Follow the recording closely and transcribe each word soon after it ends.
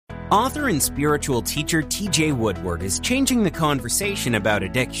Author and spiritual teacher T.J. Woodward is changing the conversation about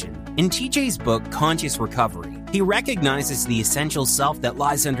addiction. In T.J.'s book, Conscious Recovery, he recognizes the essential self that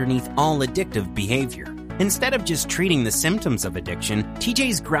lies underneath all addictive behavior. Instead of just treating the symptoms of addiction,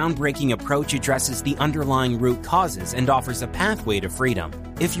 T.J.'s groundbreaking approach addresses the underlying root causes and offers a pathway to freedom.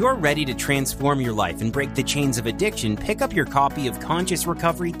 If you're ready to transform your life and break the chains of addiction, pick up your copy of Conscious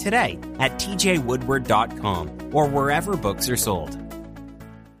Recovery today at tjwoodward.com or wherever books are sold.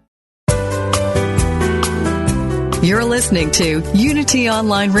 You're listening to Unity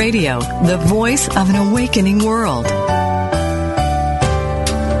Online Radio, the voice of an awakening world.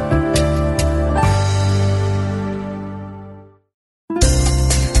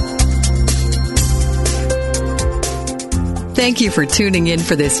 Thank you for tuning in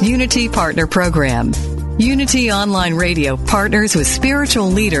for this Unity Partner Program. Unity Online Radio partners with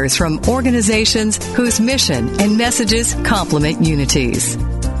spiritual leaders from organizations whose mission and messages complement Unity's.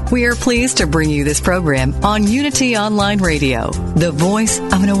 We are pleased to bring you this program on Unity Online Radio, the voice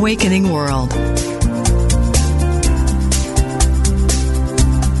of an awakening world.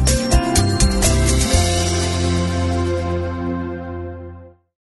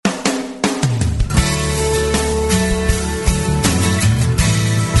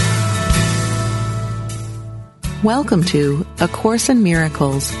 Welcome to A Course in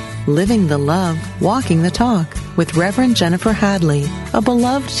Miracles, Living the Love, Walking the Talk, with Reverend Jennifer Hadley, a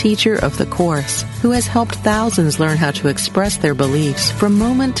beloved teacher of the Course who has helped thousands learn how to express their beliefs from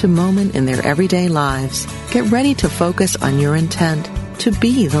moment to moment in their everyday lives. Get ready to focus on your intent to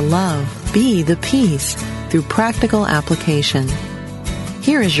be the love, be the peace, through practical application.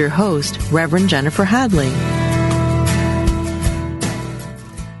 Here is your host, Reverend Jennifer Hadley.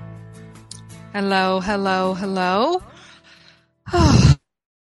 Hello, hello, hello. Oh,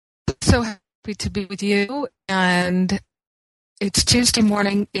 so happy to be with you. And it's Tuesday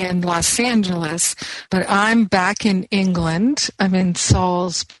morning in Los Angeles, but I'm back in England. I'm in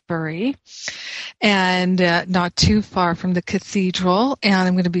Salisbury and not too far from the cathedral. And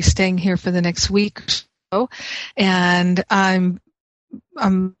I'm going to be staying here for the next week or so. And I'm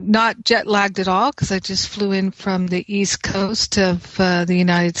not jet lagged at all because I just flew in from the East Coast of the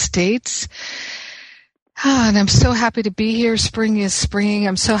United States. And I'm so happy to be here. Spring is springing.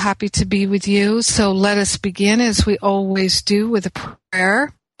 I'm so happy to be with you. So let us begin, as we always do, with a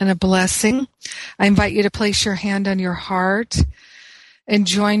prayer and a blessing. I invite you to place your hand on your heart and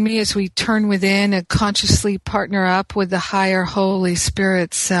join me as we turn within and consciously partner up with the higher Holy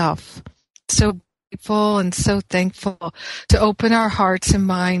Spirit self. So grateful and so thankful to open our hearts and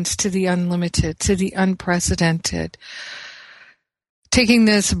minds to the unlimited, to the unprecedented. Taking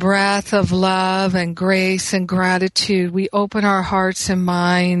this breath of love and grace and gratitude, we open our hearts and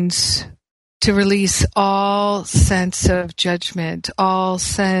minds to release all sense of judgment, all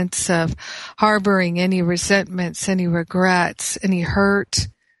sense of harboring any resentments, any regrets, any hurt,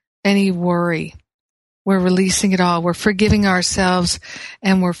 any worry. We're releasing it all. We're forgiving ourselves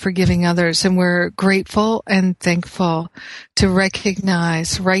and we're forgiving others. And we're grateful and thankful to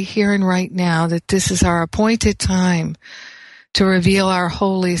recognize right here and right now that this is our appointed time to reveal our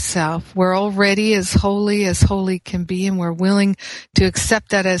holy self. We're already as holy can be, and we're willing to accept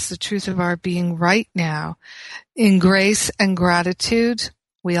that as the truth of our being right now. In grace and gratitude,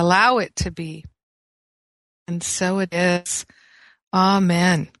 we allow it to be. And so it is.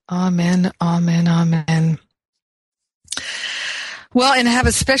 Amen. Amen. Amen. Amen. Well, and I have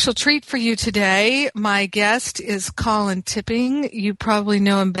a special treat for you today. My guest is Colin Tipping. You probably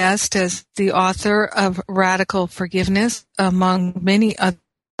know him best as the author of Radical Forgiveness, among many other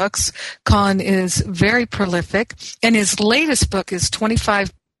books. Colin is very prolific, and his latest book is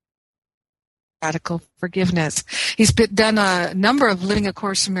 25 Radical Forgiveness. He's done a number of Living A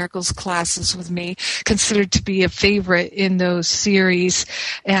Course in Miracles classes with me, considered to be a favorite in those series.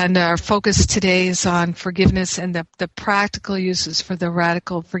 And our focus today is on forgiveness and the practical uses for the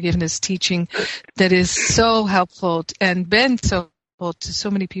Radical Forgiveness teaching that is so helpful and been so helpful to so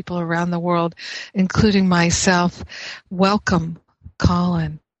many people around the world, including myself. Welcome,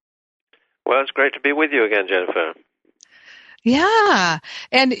 Colin. Well, it's great to be with you again, Jennifer. Yeah,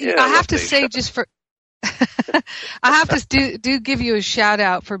 and I have to say, just for I have to do give you a shout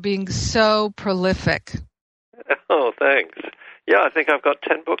out for being so prolific. Oh, thanks. Yeah, I think I've got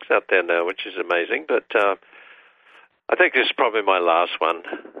 10 books out there now, which is amazing. But I think this is probably my last one.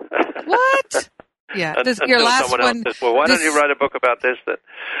 What? Yeah, your last one. Says, well, why don't you write a book about this?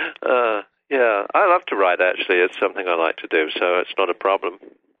 Yeah, I love to write. Actually, it's something I like to do, so it's not a problem.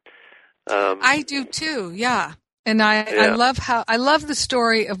 I do too. Yeah. And I love the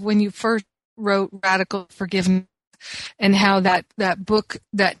story of when you first wrote Radical Forgiveness and how that book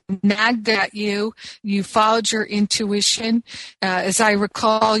that nagged at you, you followed your intuition. As I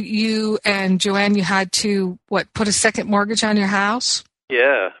recall, you and Joanne, you had to, put a second mortgage on your house?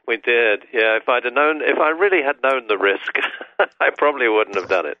 Yeah, we did. Yeah, if I really had known the risk, I probably wouldn't have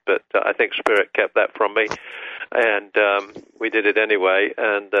done it. But I think Spirit kept that from me, and we did it anyway.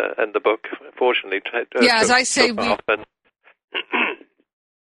 And the book, fortunately, as I say, go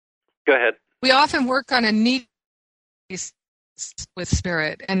ahead. We often work on a need with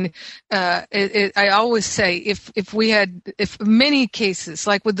Spirit, and I always say if many cases,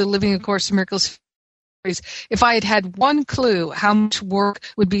 like with the Living A Course in Miracles, if I had one clue how much work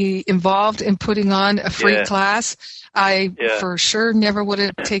would be involved in putting on a free class, I for sure never would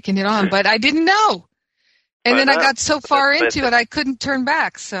have taken it on. But I didn't know. And then I got so far into it, I couldn't turn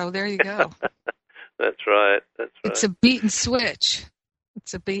back. So there you go. That's right. It's a beat and switch.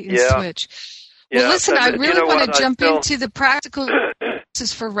 Switch. Well, listen, I really want to jump into the practical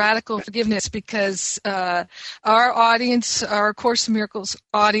uses for radical forgiveness because our audience, our Course in Miracles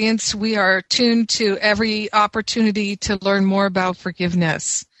audience, we are tuned to every opportunity to learn more about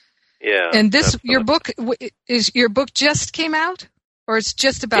forgiveness. Yeah. And your book just came out, or it's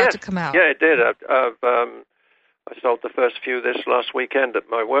just about to come out? Yeah, it did. I sold the first few this last weekend at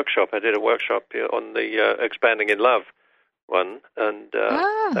my workshop. I did a workshop on the Expanding in Love one, and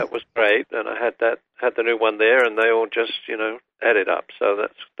that was great. And I had the new one there, and they all just added up. So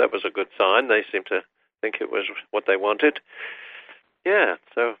that was a good sign. They seemed to think it was what they wanted. Yeah,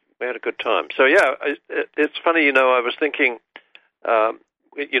 so we had a good time. So yeah, it's funny. I was thinking,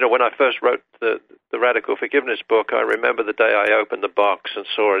 when I first wrote the Radical Forgiveness book, I remember the day I opened the box and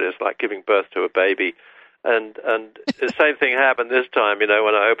saw it as like giving birth to a baby. And the same thing happened this time. When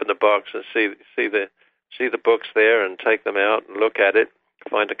I opened the box and see the books there and take them out and look at it,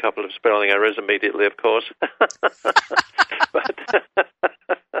 find a couple of spelling errors immediately, of course. But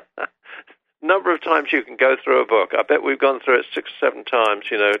number of times you can go through a book. I bet we've gone through it 6 or 7 times,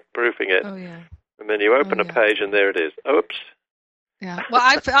 proofing it. Oh yeah. And then you open a page and there it is. Oops. Yeah. Well,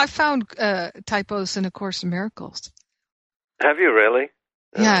 I found typos in A Course in Miracles. Have you really?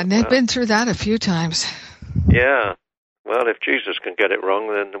 Yeah, and I've been through that a few times. Yeah. Well, if Jesus can get it wrong,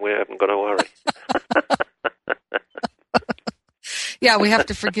 then we haven't got to worry. Yeah, we have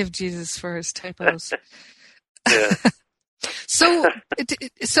to forgive Jesus for his typos. Yeah.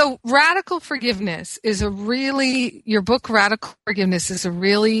 So radical forgiveness is your book, Radical Forgiveness, is a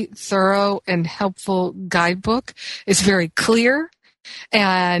really thorough and helpful guidebook. It's very clear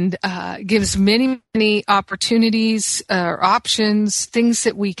and gives many, many opportunities or options, things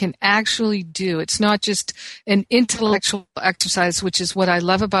that we can actually do. It's not just an intellectual exercise, which is what I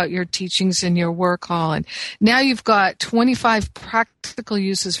love about your teachings and your work, Colin. Now you've got 25 practical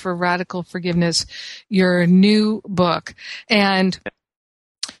uses for radical forgiveness, your new book. And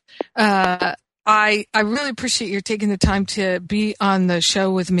I really appreciate your taking the time to be on the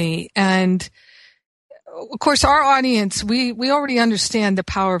show with me. And of course, our audience, we already understand the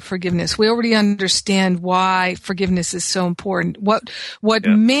power of forgiveness. We already understand why forgiveness is so important. What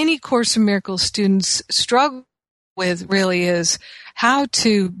many Course in Miracles students struggle with really is how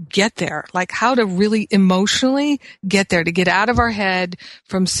to get there, like how to really emotionally get there, to get out of our head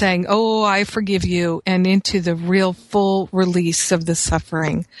from saying, oh, I forgive you, and into the real full release of the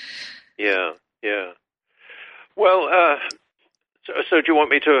suffering. Yeah. Well, so do you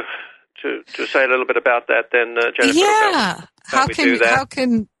want me to say a little bit about that then, Jennifer? Yeah. How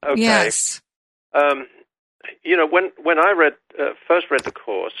can okay. Yes. When I first read the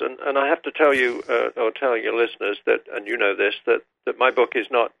Course, and I have to tell you, or tell your listeners that, and you know this, that my book is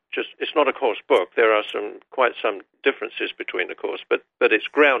it's not a Course book. There are quite some differences between the Course, but it's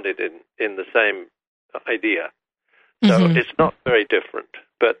grounded in the same idea. So It's not very different,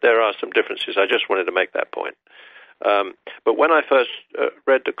 but there are some differences. I just wanted to make that point. But when I first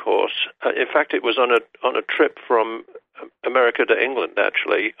read the Course, in fact, it was on a trip from America to England.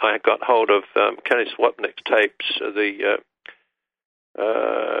 Actually, I got hold of Kenny Swapnick's tapes, the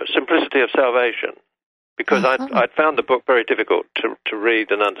Simplicity of Salvation, because I'd found the book very difficult to read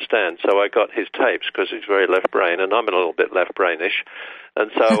and understand. So I got his tapes because he's very left brain, and I'm a little bit left brainish. And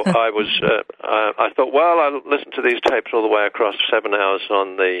so I thought, well, I'll listen to these tapes all the way across 7 hours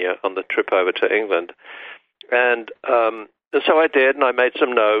on the trip over to England. And so I did, and I made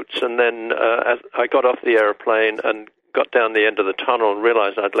some notes, and then as I got off the airplane and got down the end of the tunnel and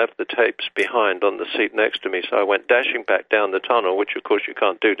realized I'd left the tapes behind on the seat next to me, so I went dashing back down the tunnel, which, of course, you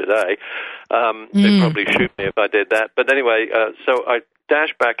can't do today. They'd probably shoot me if I did that. But anyway, so I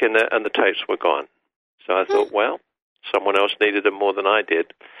dashed back in there, and the tapes were gone. So I thought, well, someone else needed them more than I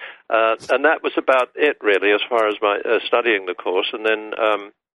did. And that was about it, really, as far as my studying the Course, and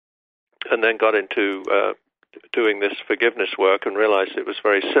then got into doing this forgiveness work and realized it was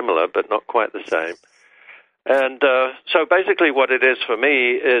very similar, but not quite the same. And so basically what it is for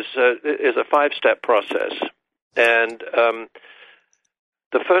me is a 5-step process. And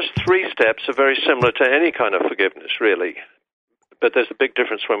the first 3 steps are very similar to any kind of forgiveness, really. But there's a big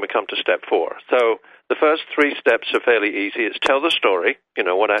difference when we come to step 4. So the first 3 steps are fairly easy. It's tell the story,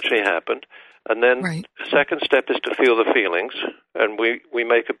 what actually happened. And then the second step is to feel the feelings. And we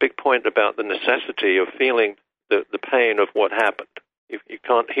make a big point about the necessity of feeling the pain of what happened. You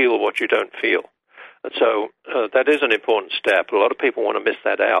can't heal what you don't feel. And so that is an important step. A lot of people want to miss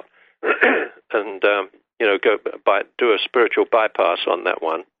that out and, do a spiritual bypass on that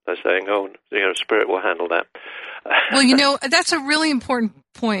one by saying, Spirit will handle that. Well, that's a really important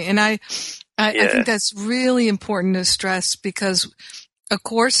point. And I think that's really important to stress because A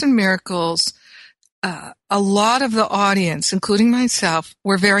Course in Miracles, a lot of the audience, including myself,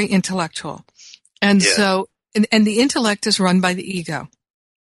 were very intellectual. And so, and the intellect is run by the ego.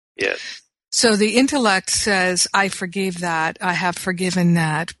 Yes. So the intellect says, I forgave that, I have forgiven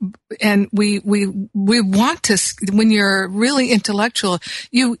that. And we want to, when you're really intellectual,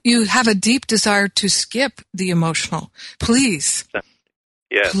 you have a deep desire to skip the emotional. Please.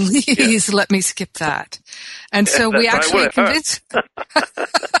 Yes. Please let me skip that. And so we actually convince,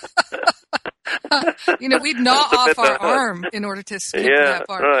 we'd gnaw off our arm in order to skip that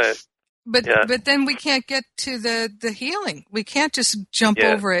part. Right. But then we can't get to the healing. We can't just jump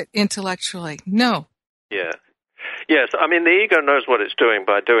over it intellectually. No. Yeah. Yes. I mean, the ego knows what it's doing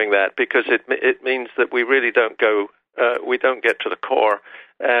by doing that because it means that we really don't go, we don't get to the core,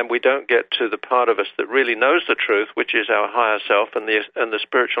 and we don't get to the part of us that really knows the truth, which is our higher self and the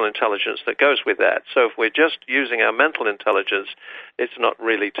spiritual intelligence that goes with that. So if we're just using our mental intelligence, it's not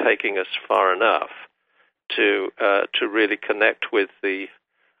really taking us far enough to really connect with the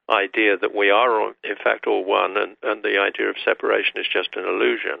idea that we are, in fact, all one, and the idea of separation is just an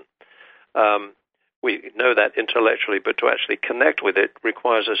illusion. We know that intellectually, but to actually connect with it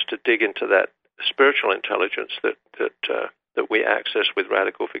requires us to dig into that spiritual intelligence that we access with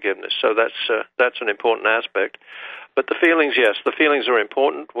radical forgiveness. So that's an important aspect. But the feelings, yes, the feelings are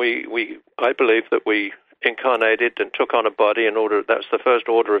important. I believe that we incarnated and took on a body that's the first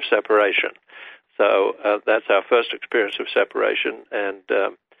order of separation. So that's our first experience of separation, and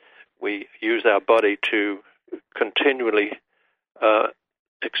we use our body to continually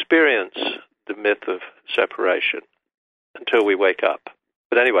experience the myth of separation until we wake up.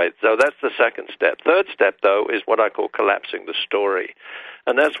 But anyway, so that's the second step. Third step, though, is what I call collapsing the story.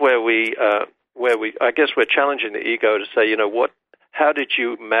 And that's where I guess we're challenging the ego to say, how did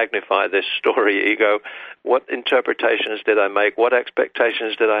you magnify this story, ego? What interpretations did I make? What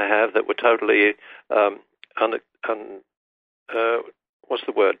expectations did I have that were totally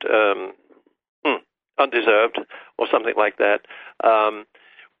undeserved, or something like that?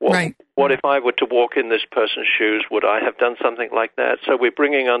 What if I were to walk in this person's shoes? Would I have done something like that? So we're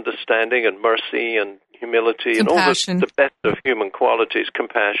bringing understanding and mercy and humility and all the best of human qualities,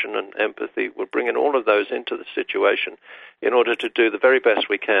 compassion and empathy. We're bringing all of those into the situation in order to do the very best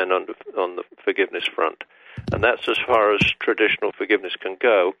we can on the forgiveness front. And that's as far as traditional forgiveness can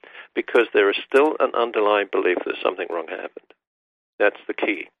go, because there is still an underlying belief that something wrong happened. That's the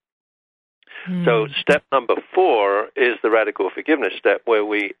key. So step number 4 is the radical forgiveness step, where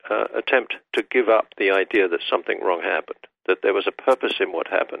we attempt to give up the idea that something wrong happened, that there was a purpose in what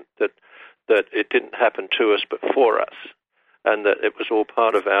happened, that it didn't happen to us but for us, and that it was all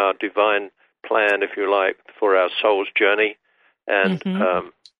part of our divine plan, if you like, for our soul's journey. And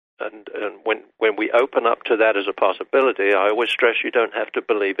when we open up to that as a possibility, I always stress you don't have to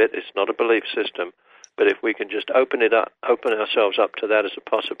believe it. It's not a belief system. But if we can just open ourselves up to that as a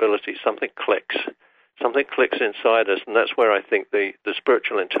possibility, something clicks. Something clicks inside us, and that's where I think the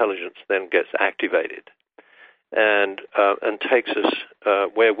spiritual intelligence then gets activated and takes us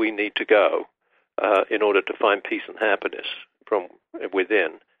where we need to go in order to find peace and happiness from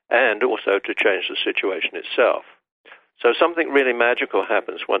within, and also to change the situation itself. So something really magical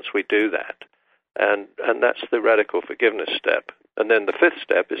happens once we do that, and that's the radical forgiveness step. And then the 5th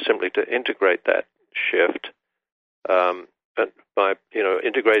step is simply to integrate that shift by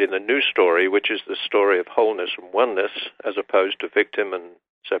integrating the new story, which is the story of wholeness and oneness, as opposed to victim and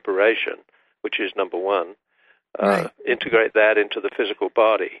separation, which is number 1. Integrate that into the physical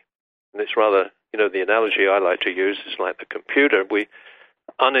body. And it's rather, the analogy I like to use is like the computer. We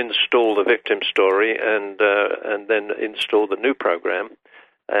uninstall the victim story and then install the new program.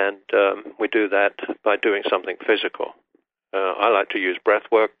 And we do that by doing something physical. I like to use breath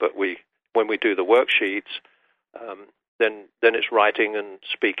work, but when we do the worksheets, then it's writing and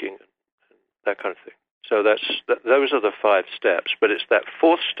speaking and that kind of thing. So those are the 5 steps, but it's that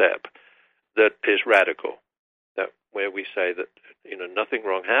 4th step that is radical, that where we say that nothing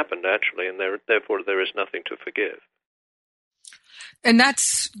wrong happened actually, and therefore there is nothing to forgive. And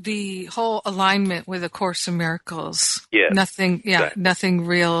that's the whole alignment with A Course in Miracles. Yes. Nothing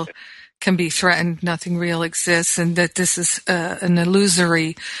real can be threatened, nothing real exists, and that this is an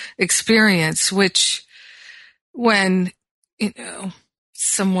illusory experience, which when,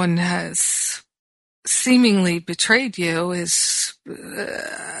 someone has seemingly betrayed you is,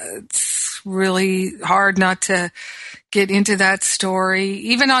 it's really hard not to get into that story,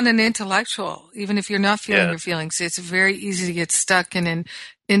 even on an intellectual, even if you're not feeling your feelings. It's very easy to get stuck in an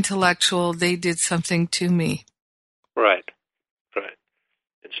intellectual, they did something to me. Right.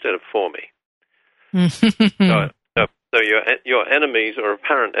 Instead of for me. So your enemies or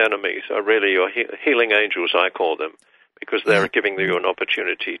apparent enemies are really your healing angels, I call them, because they're giving you an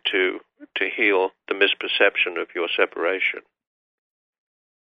opportunity to heal the misperception of your separation.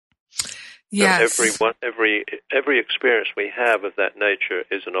 Yes. So every experience we have of that nature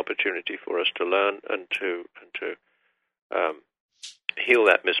is an opportunity for us to learn and to heal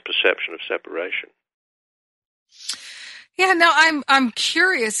that misperception of separation. Yeah, no, I'm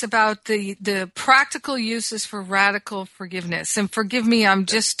curious about the practical uses for radical forgiveness. And forgive me, I'm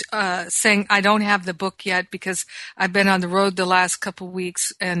just saying I don't have the book yet because I've been on the road the last couple of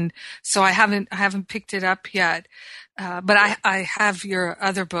weeks, and so I haven't picked it up yet. But I have your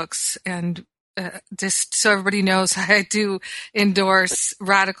other books, and just so everybody knows, I do endorse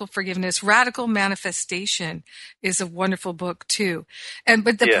Radical Forgiveness. Radical Manifestation is a wonderful book too.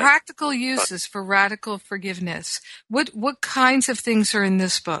 But the practical uses for radical forgiveness, what kinds of things are in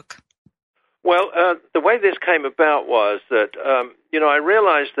this book? Well, the way this came about was that, I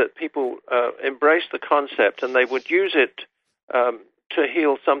realized that people embraced the concept and they would use it to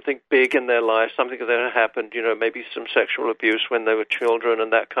heal something big in their life, something that had happened, maybe some sexual abuse when they were children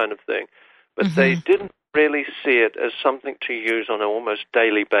and that kind of thing. But they didn't really see it as something to use on an almost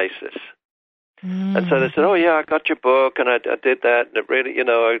daily basis. And so they said, oh, yeah, I got your book, and I did that, and it really,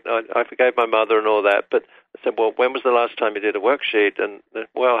 I forgave my mother and all that. But I said, well, when was the last time you did a worksheet? And,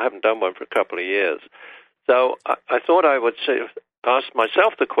 well, I haven't done one for a couple of years. So I thought I would ask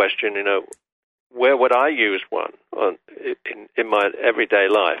myself the question, where would I use one in my everyday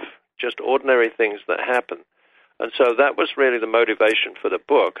life? Just ordinary things that happen. And so that was really the motivation for the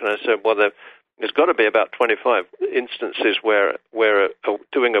book. And I said, well, there's got to be about 25 instances where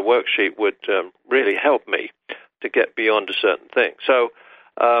doing a worksheet would really help me to get beyond a certain thing. So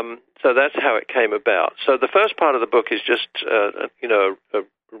that's how it came about. So the first part of the book is just, a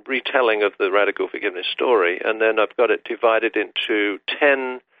retelling of the Radical Forgiveness story. And then I've got it divided into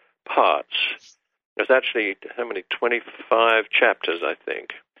 10 parts. There's actually, 25 chapters, I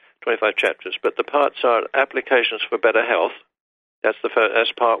think. 25 chapters, but the parts are applications for better health. That's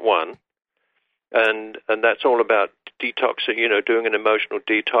part 1, and that's all about detoxing. Doing an emotional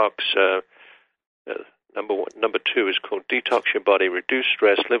detox. Number 2 is called detox your body, reduce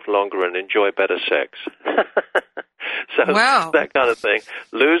stress, live longer, and enjoy better sex. So that kind of thing.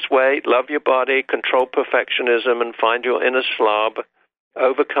 Lose weight, love your body, control perfectionism, and find your inner slob.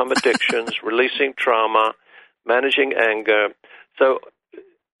 Overcome addictions, releasing trauma, managing anger.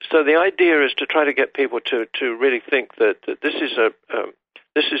 So the idea is to try to get people to really think that this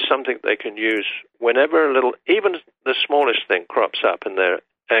is something they can use whenever even the smallest thing crops up and they're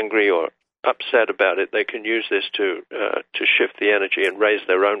angry or upset about it. They can use this to shift the energy and raise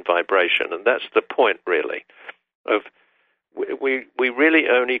their own vibration, and that's the point really. Of we really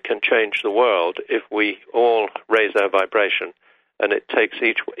only can change the world if we all raise our vibration. And it takes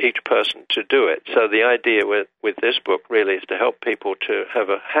each person to do it. So the idea with this book really is to help people to have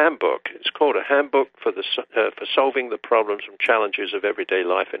a handbook. It's called a handbook for solving the problems and challenges of everyday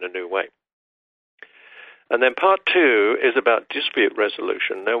life in a new way. And then part 2 is about dispute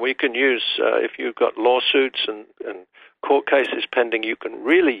resolution. Now we can use, if you've got lawsuits and court cases pending, you can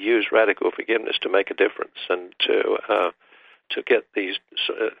really use radical forgiveness to make a difference and to get these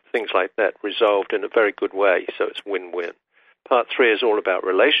things like that resolved in a very good way. So it's win-win. Part 3 is all about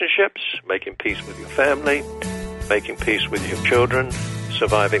relationships, making peace with your family, making peace with your children,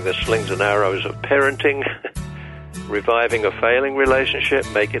 surviving the slings and arrows of parenting, reviving a failing relationship,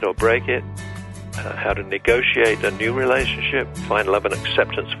 make it or break it, how to negotiate a new relationship, find love and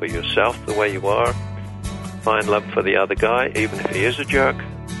acceptance for yourself the way you are, find love for the other guy, even if he is a jerk.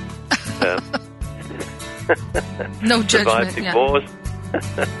 No judgment. Survive divorce.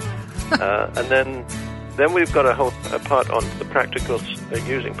 And then we've got a part on the practical,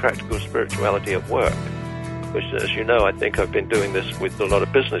 using practical spirituality at work, which, as you know, I think I've been doing this with a lot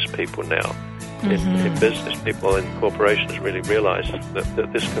of business people now. In business, people in corporations really realize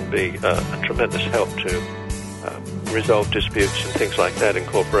that this can be a tremendous help to resolve disputes and things like that in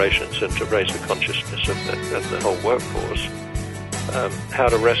corporations, and to raise the consciousness of the whole workforce. How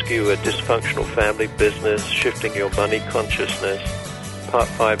to rescue a dysfunctional family business, shifting your money consciousness. Part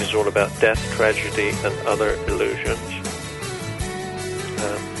 5 is all about death, tragedy, and other illusions.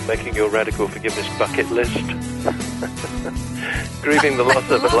 Making your radical forgiveness bucket list. Grieving the loss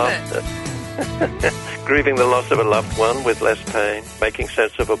of a grieving the loss of a loved one with less pain. Making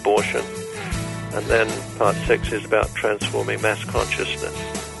sense of abortion. And then part 6 is about transforming mass consciousness.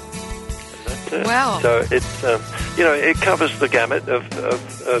 Wow. So it's, it covers the gamut of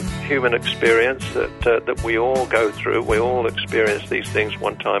human experience that we all go through. We all experience these things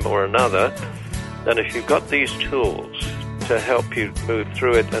one time or another. And if you've got these tools to help you move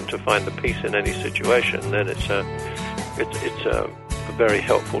through it and to find the peace in any situation, then it's a very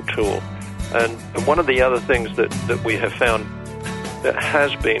helpful tool. And one of the other things that we have found that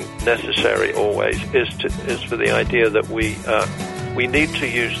has been necessary always is for the idea that we need to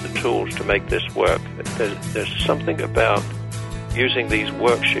use the tools to make this work. There's something about using these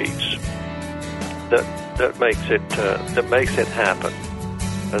worksheets that makes it happen.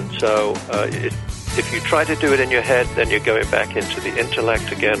 And so if you try to do it in your head, then you're going back into the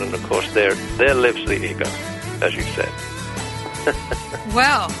intellect again, and of course there lives the ego, as you said.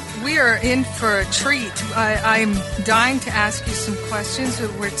 Well, we are in for a treat. I'm dying to ask you some questions.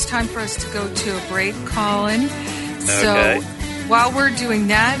 It's time for us to go to a break, Colin. Okay. So while we're doing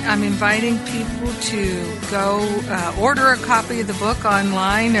that, I'm inviting people to go order a copy of the book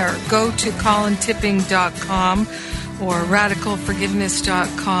online, or go to colintipping.com or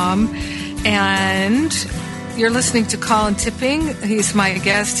radicalforgiveness.com. And you're listening to Colin Tipping. He's my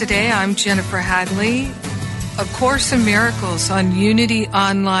guest today. I'm Jennifer Hadley. A Course in Miracles on Unity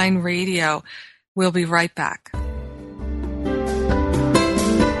Online Radio. We'll be right back.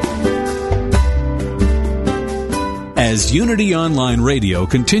 As Unity Online Radio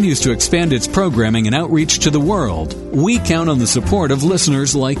continues to expand its programming and outreach to the world, we count on the support of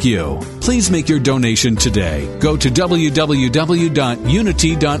listeners like you. Please make your donation today. Go to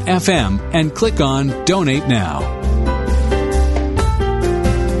www.unity.fm and click on Donate Now.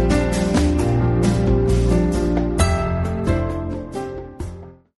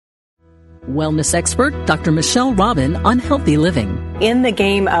 Wellness expert Dr. Michelle Robin on healthy living. In the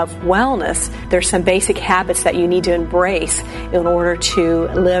game of wellness, there's some basic habits that you need to embrace in order to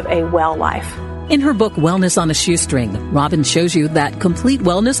live a well life. In her book, Wellness on a Shoestring, Robin shows you that complete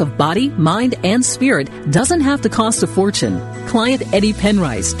wellness of body, mind, and spirit doesn't have to cost a fortune. Client Eddie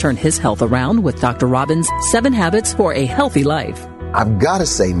Penrice turned his health around with Dr. Robin's 7 Habits for a Healthy Life. I've got to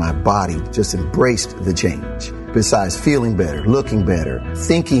say my body just embraced the change. Besides feeling better, looking better,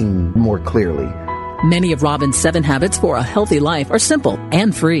 thinking more clearly. Many of Robin's 7 Habits for a Healthy Life are simple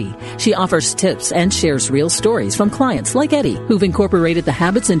and free. She offers tips and shares real stories from clients like Eddie, who've incorporated the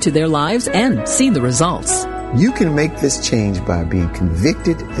habits into their lives and seen the results. You can make this change by being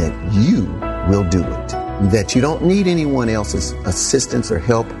convicted that you will do it, that you don't need anyone else's assistance or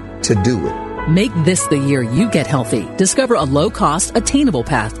help to do it. Make this the year you get healthy. Discover a low-cost, attainable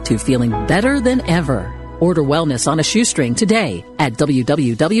path to feeling better than ever. Order Wellness on a Shoestring today at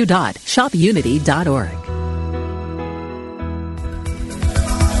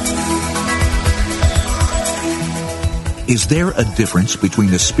www.shopunity.org. Is there a difference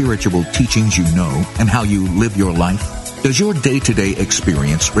between the spiritual teachings you know and how you live your life? Does your day-to-day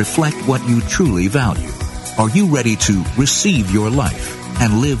experience reflect what you truly value? Are you ready to receive your life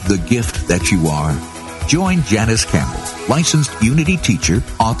and live the gift that you are? Join Janice Campbell, licensed Unity teacher,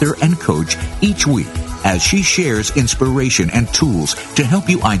 author, and coach each week as she shares inspiration and tools to help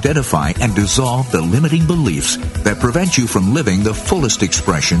you identify and dissolve the limiting beliefs that prevent you from living the fullest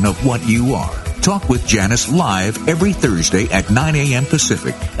expression of what you are. Talk with Janice live every Thursday at 9 a.m.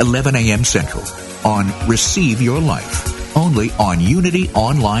 Pacific, 11 a.m. Central on Receive Your Life, only on Unity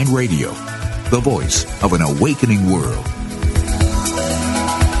Online Radio, the voice of an awakening world.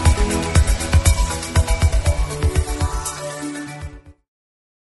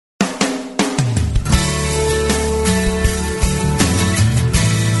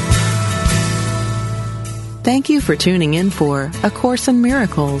 Thank you for tuning in for A Course in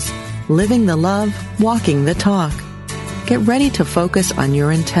Miracles, Living the Love, Walking the Talk. Get ready to focus on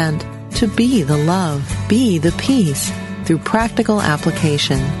your intent to be the love, be the peace through practical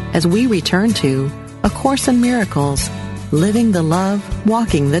application as we return to A Course in Miracles, Living the Love,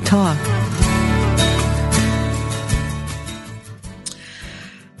 Walking the Talk.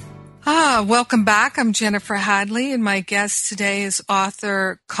 Welcome back. I'm Jennifer Hadley, and my guest today is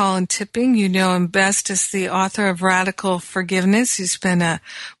author Colin Tipping. You know him best as the author of Radical Forgiveness. He's been a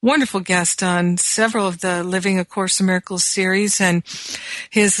wonderful guest on several of the Living A Course in Miracles series, and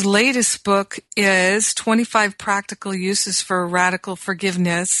his latest book is 25 Practical Uses for Radical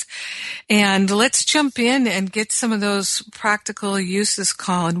Forgiveness. And let's jump in and get some of those practical uses,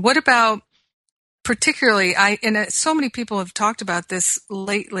 Colin. What about particularly, so many people have talked about this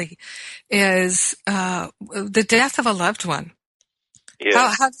lately, is the death of a loved one.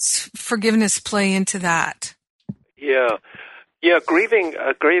 Yeah. How does forgiveness play into that? Yeah. Grieving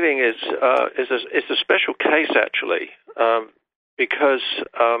is a special case actually, because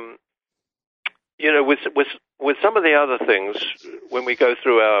with some of the other things, when we go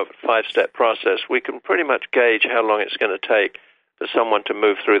through our 5-step process, we can pretty much gauge how long it's going to take for someone to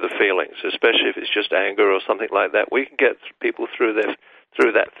move through the feelings, especially if it's just anger or something like that. We can get people through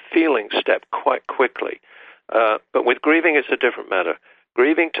that feeling step quite quickly. But with grieving, it's a different matter.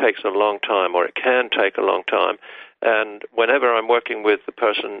 Grieving takes a long time, or it can take a long time. And whenever I'm working with the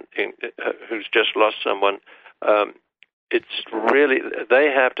person who's just lost someone, it's really,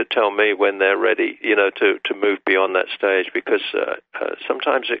 they have to tell me when they're ready, to move beyond that stage, because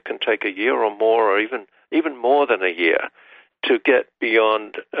sometimes it can take a year or more, or even more than a year, to get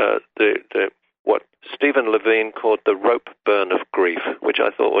beyond what Stephen Levine called the rope burn of grief, which I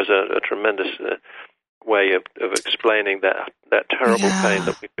thought was a tremendous way of explaining that terrible pain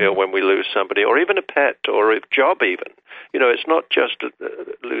that we feel when we lose somebody, or even a pet, or a job even. It's not just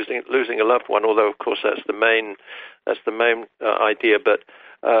losing a loved one, although of course that's the main idea, but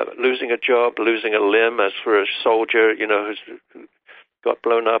losing a job, losing a limb, as for a soldier, who's got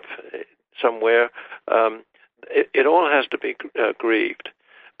blown up somewhere. It all has to be grieved.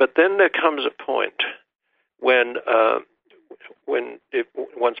 But then there comes a point when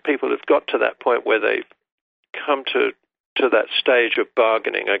once people have got to that point where they've come to that stage of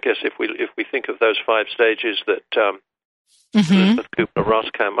bargaining, I guess if we think of those 5 stages that Elizabeth Kubler-Ross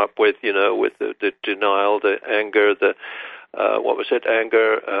came up with, with the denial, the anger,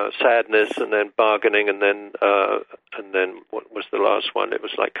 anger, sadness, and then bargaining, and then what was the last one? It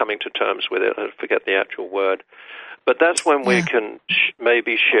was like coming to terms with it. I forget the actual word. But that's when we can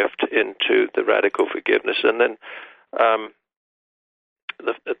maybe shift into the radical forgiveness. And then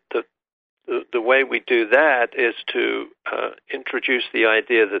the way we do that is to introduce the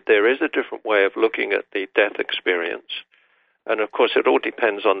idea that there is a different way of looking at the death experience. And of course, it all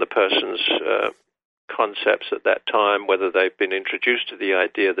depends on the person's concepts at that time, whether they've been introduced to the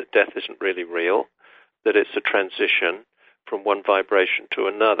idea that death isn't really real, that it's a transition from one vibration to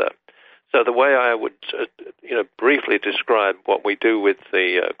another. So the way I would, briefly describe what we do with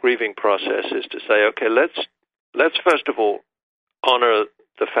the grieving process is to say, okay, let's first of all honor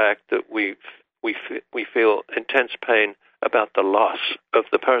the fact that we feel intense pain about the loss of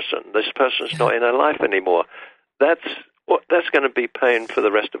the person. This person's not in our life anymore. That's going to be pain for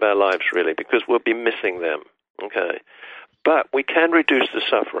the rest of our lives, really, because we'll be missing them. Okay, but we can reduce the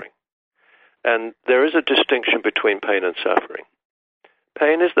suffering, and there is a distinction between pain and suffering.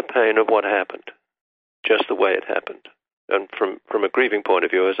 Pain is the pain of what happened, just the way it happened. And from a grieving point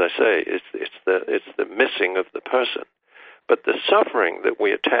of view, as I say, it's the missing of the person. But the suffering that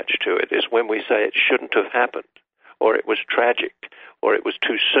we attach to it is when we say it shouldn't have happened, or it was tragic, or it was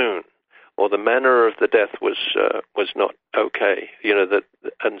too soon, or the manner of the death was not okay.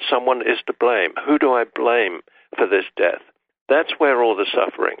 And someone is to blame. Who do I blame for this death? That's where all the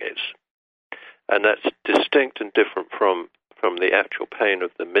suffering is, and that's distinct and different from the actual pain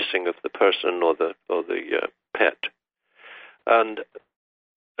of the missing of the person or the pet. And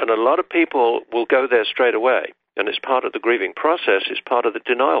a lot of people will go there straight away, and it's part of the grieving process. It's part of the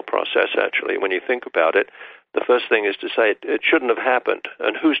denial process, actually. When you think about it, the first thing is to say it shouldn't have happened,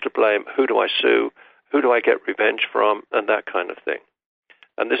 and who's to blame? Who do I sue? Who do I get revenge from? And that kind of thing.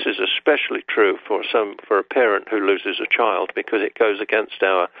 And this is especially true for a parent who loses a child, because it goes against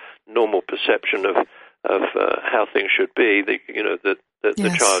our normal perception of how things should be. The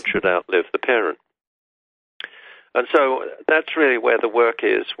child should outlive the parent. And so that's really where the work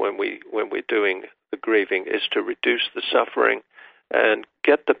is when we're doing the grieving, is to reduce the suffering and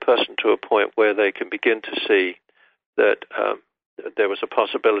get the person to a point where they can begin to see that there was a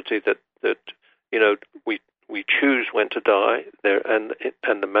possibility that we choose when to die, and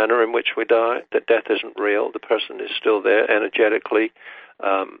the manner in which we die, that death isn't real, the person is still there energetically,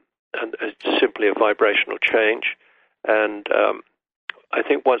 and it's simply a vibrational change. And I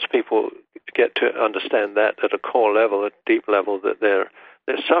think once people get to understand that at a core level, a deep level, that their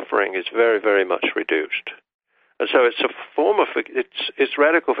suffering is very, very much reduced. And so it's a form of it's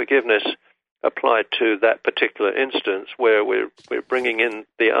radical forgiveness applied to that particular instance, where we're bringing in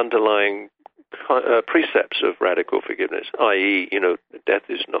the underlying precepts of radical forgiveness, i.e., death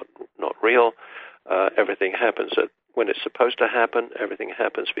is not real. Everything happens when it's supposed to happen. Everything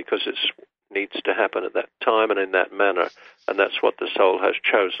happens because it needs to happen at that time and in that manner, and that's what the soul has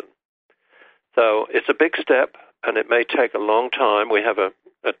chosen. So it's a big step, and it may take a long time. We have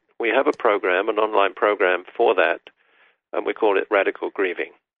a program, an online program for that, and we call it Radical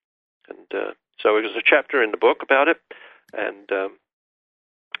Grieving. And so there's a chapter in the book about it, and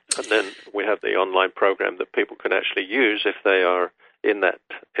then we have the online program that people can actually use if they are in that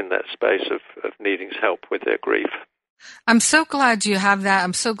space of needing help with their grief. I'm so glad you have that.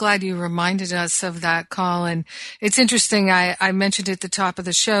 I'm so glad you reminded us of that, Colin. It's interesting. I mentioned at the top of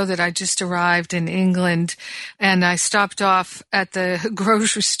the show that I just arrived in England, and I stopped off at the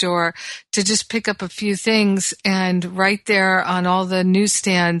grocery store to just pick up a few things. And right there on all the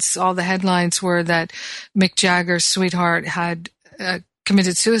newsstands, all the headlines were that Mick Jagger's sweetheart had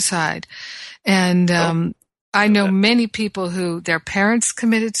committed suicide. And I know many people who their parents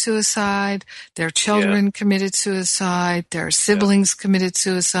committed suicide, their children committed suicide, their siblings committed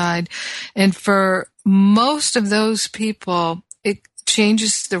suicide. And for most of those people, it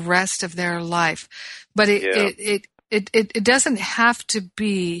changes the rest of their life. But it doesn't have to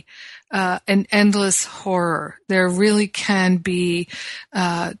be an endless horror. There really can be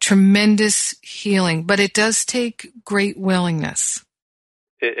tremendous healing, but it does take great willingness.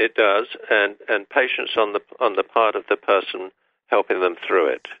 It does, and patience on the part of the person helping them through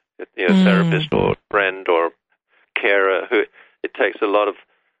it. Therapist or friend or carer. Who it takes a lot of.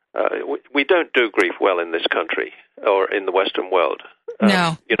 We don't do grief well in this country or in the Western world.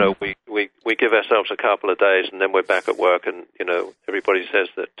 No. We give ourselves a couple of days and then we're back at work, and everybody says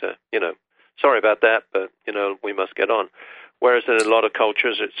that sorry about that, but we must get on. Whereas in a lot of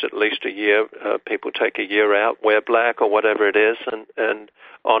cultures, it's at least a year. People take a year out, wear black or whatever it is, and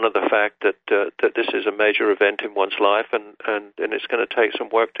honor the fact that this is a major event in one's life, and it's going to take some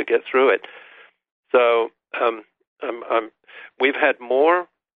work to get through it. So we've had more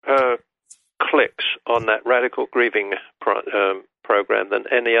clicks on that radical grieving program than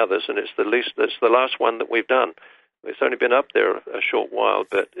any others, and it's the last one that we've done. It's only been up there a short while,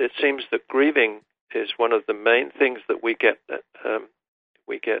 but it seems that grieving is one of the main things that we get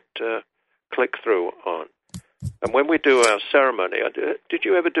click through on. And when we do our ceremony, did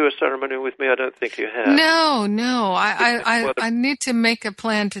you ever do a ceremony with me? I don't think you have. No. I need to make a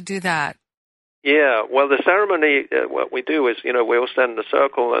plan to do that. Yeah. Well, the ceremony, what we do is, we all stand in a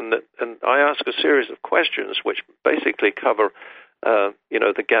circle, and I ask a series of questions which basically cover,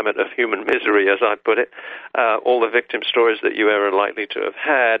 the gamut of human misery, as I put it, all the victim stories that you ever likely to have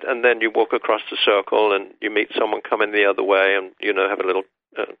had, and then you walk across the circle and you meet someone coming the other way, and have a little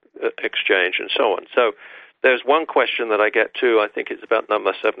exchange and so on. So there's one question that I get to. I think it's about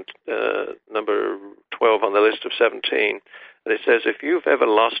number 12 on the list of 17, and it says, if you've ever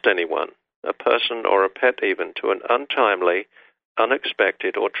lost anyone, a person or a pet even, to an untimely,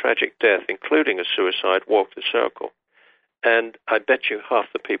 unexpected, or tragic death, including a suicide, walk the circle. And I bet you half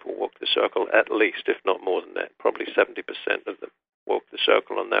the people walk the circle, at least, if not more than that. Probably 70% of them walk the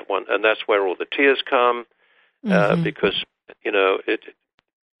circle on that one. And that's where all the tears come, because,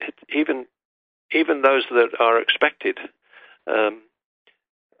 even those that are expected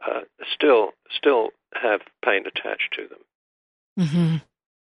still have pain attached to them. Mm-hmm.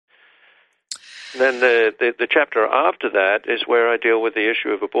 Then the chapter after that is where I deal with the issue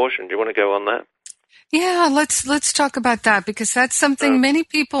of abortion. Do you want to go on that? Yeah, let's talk about that, because that's something many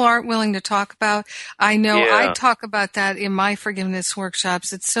people aren't willing to talk about. I know I talk about that in my forgiveness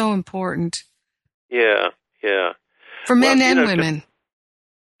workshops. It's so important. Yeah. For men and women.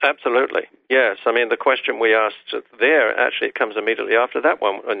 Absolutely. Yes. I mean, the question we asked there, actually, it comes immediately after that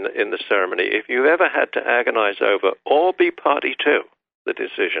one in the ceremony. If you ever had to agonize over or be party to the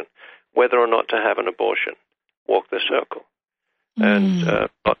decision whether or not to have an abortion, walk the circle. And the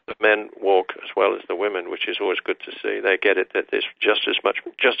men walk as well as the women, which is always good to see. They get it that it's just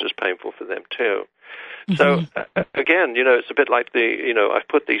as painful for them too. Mm-hmm. So again, it's a bit like I've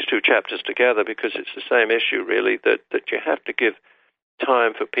put these two chapters together because it's the same issue really, that you have to give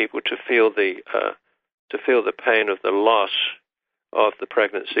time for people to feel the pain of the loss of the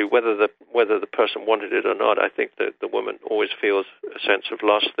pregnancy, whether the person wanted it or not. I think that the woman always feels a sense of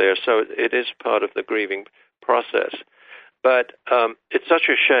loss there. So it is part of the grieving process. But it's such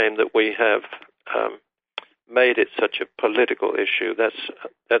a shame that we have made it such a political issue.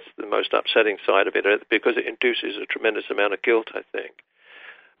 That's the most upsetting side of it, because it induces a tremendous amount of guilt, I think.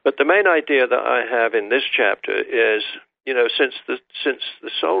 But the main idea that I have in this chapter is, since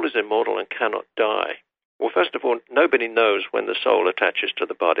the soul is immortal and cannot die, well, first of all, nobody knows when the soul attaches to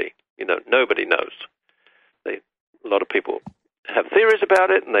the body. Nobody knows. A lot of people have theories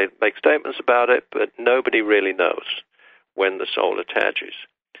about it, and they make statements about it, but nobody really knows when the soul attaches.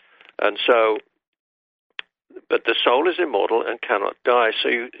 And so, but the soul is immortal and cannot die, so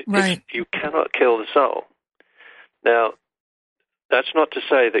you cannot kill the soul. Now, that's not to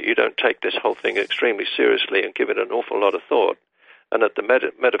say that you don't take this whole thing extremely seriously and give it an awful lot of thought. And at the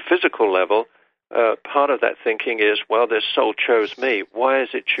metaphysical level, part of that thinking is, well, this soul chose me. Why is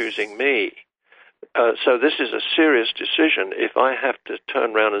it choosing me? So this is a serious decision. If I have to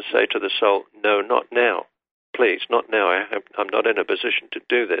turn around and say to the soul, no, not now, please, not now, I'm not in a position to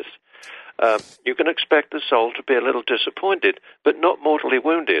do this, you can expect the soul to be a little disappointed, but not mortally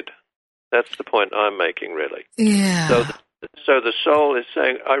wounded. That's the point I'm making, really. Yeah. So the soul is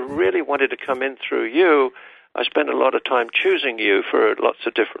saying, I really wanted to come in through you. I spent a lot of time choosing you for lots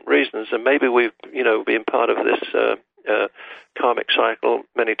of different reasons, and maybe we've, been part of this karmic cycle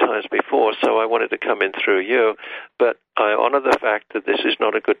many times before, so I wanted to come in through you, but I honor the fact that this is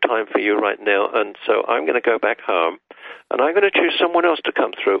not a good time for you right now, and so I'm going to go back home, and I'm going to choose someone else to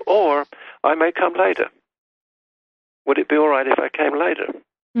come through, or I may come later. Would it be all right if I came later?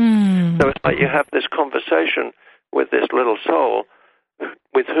 So it's like you have this conversation with this little soul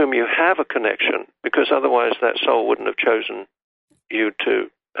with whom you have a connection, because otherwise that soul wouldn't have chosen you to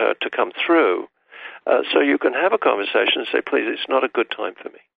come through. So you can have a conversation and say, please, it's not a good time for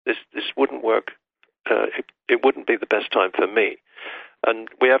me. This wouldn't work. It wouldn't be the best time for me. And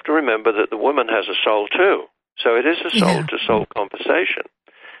we have to remember that the woman has a soul too. So it is a soul-to-soul conversation.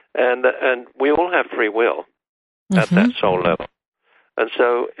 And we all have free will at that soul level. And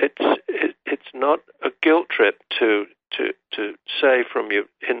so it's not a guilt trip to say from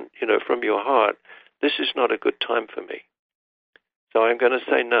your heart, this is not a good time for me. So I'm going to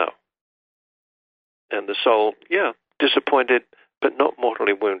say no. And the soul, disappointed, but not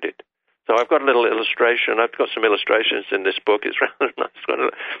mortally wounded. So I've got a little illustration. I've got some illustrations in this book. It's rather nice. Got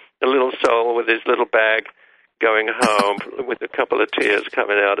a little soul with his little bag going home with a couple of tears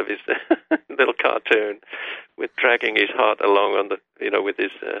coming out of his little cartoon, with dragging his heart along on with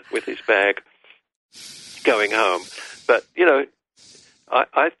his bag going home. But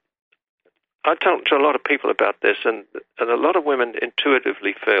I talk to a lot of people about this, and a lot of women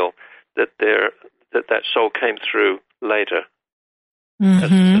intuitively feel that that soul came through later.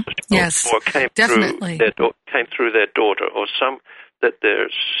 Yes, or came definitely came through their daughter, or that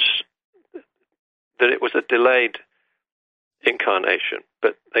it was a delayed incarnation,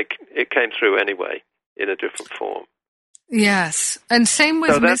 but it came through anyway in a different form. Yes, and same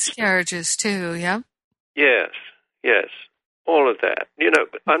with miscarriages too. Yeah. Yes, all of that.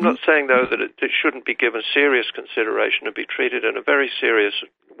 I'm not saying though that it shouldn't be given serious consideration and be treated in a very serious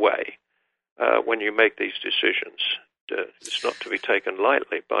way when you make these decisions. It's not to be taken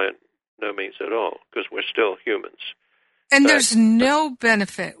lightly by no means at all, because we're still humans. And there's no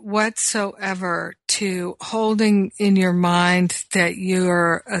benefit whatsoever to holding in your mind that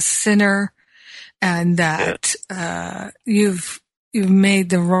you're a sinner and that you've made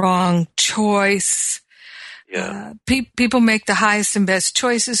the wrong choice. People make the highest and best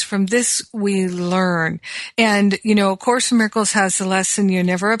choices. From this, we learn. And, A Course in Miracles has the lesson, you're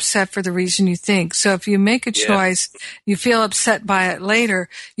never upset for the reason you think. So if you make a choice, you feel upset by it later,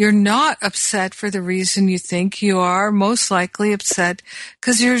 you're not upset for the reason you think. You are most likely upset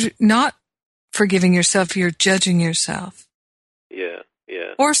because you're not forgiving yourself, you're judging yourself.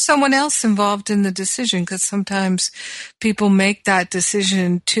 Or someone else involved in the decision, because sometimes people make that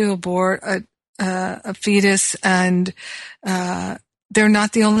decision to abort a fetus, and they're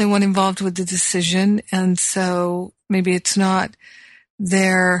not the only one involved with the decision, and so maybe it's not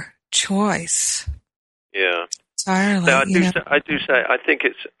their choice. Entirely. Now, I do say I think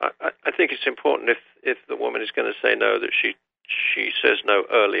it's important if the woman is going to say no, that she says no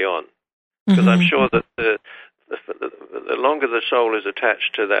early on, because I'm sure that the longer the soul is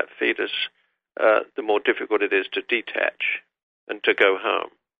attached to that fetus, the more difficult it is to detach and to go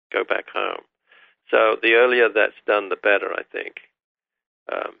back home. So the earlier that's done, the better, I think.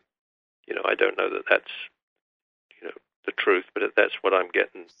 I don't know that that's, the truth, but that's what I'm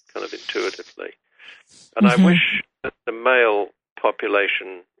getting kind of intuitively. And I wish that the male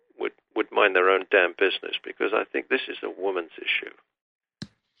population would mind their own damn business, because I think this is a woman's issue.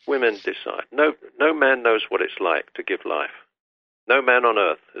 Women decide. No man knows what it's like to give life. No man on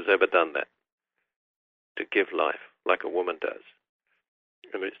earth has ever done that, to give life like a woman does.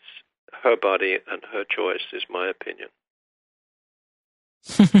 I mean, it's her body and her choice, is my opinion.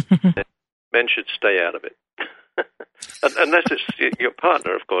 Men should stay out of it. Unless it's your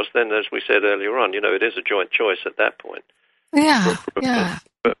partner, of course, then as we said earlier on, it is a joint choice at that point. Yeah,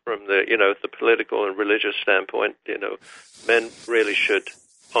 But from the, the political and religious standpoint, men really should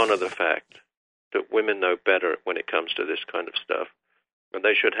honor the fact that women know better when it comes to this kind of stuff. And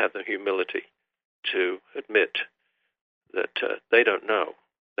they should have the humility to admit that they don't know.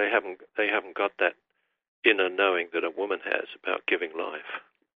 They haven't got that inner knowing that a woman has about giving life.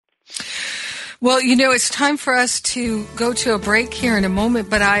 Well, it's time for us to go to a break here in a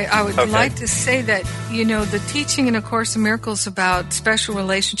moment, but I would like to say that, the teaching in A Course in Miracles about special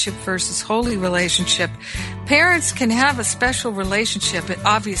relationship versus holy relationship, parents can have a special relationship,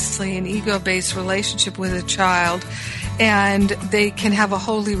 obviously an ego-based relationship with a child, and they can have a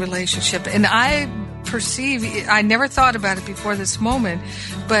holy relationship. And I never thought about it before this moment,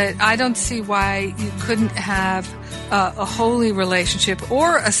 but I don't see why you couldn't have a holy relationship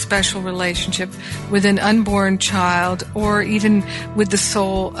or a special relationship with an unborn child or even with the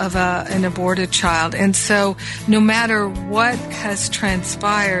soul of an aborted child. And so no matter what has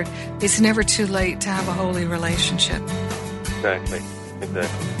transpired, it's never too late to have a holy relationship. Exactly. I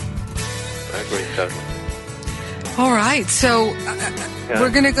agree totally. All right, so we're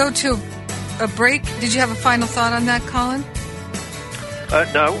going to go to a break. Did you have a final thought on that, Colin?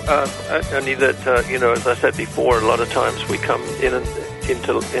 No, only that, as I said before, a lot of times we come into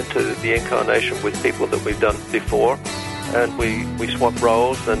the incarnation with people that we've done before, and we swap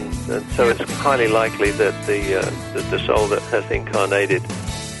roles, and so it's highly likely that the soul that has incarnated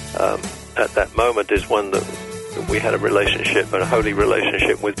at that moment is one that we had a relationship, a holy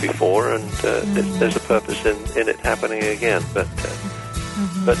relationship with before, and there's a purpose in it happening again.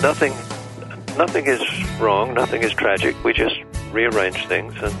 But nothing is wrong, nothing is tragic. We just rearrange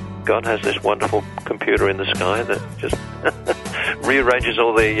things, and God has this wonderful computer in the sky that just rearranges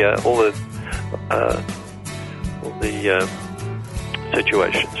all the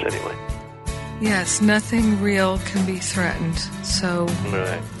situations anyway. Yes, nothing real can be threatened. So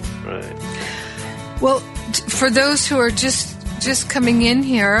right. Well, for those who are just coming in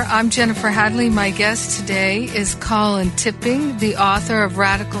here, I'm Jennifer Hadley. My guest today is Colin Tipping, the author of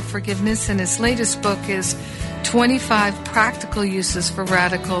Radical Forgiveness, and his latest book is 25 Practical Uses for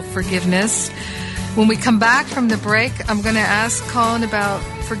Radical Forgiveness. When we come back from the break, I'm going to ask Colin about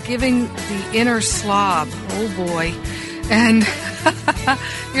forgiving the inner slob. Oh, boy. And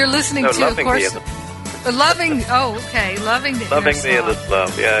you're listening to, of course... Loving the inner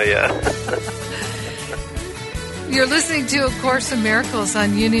slob. Yeah. You're listening to A Course in Miracles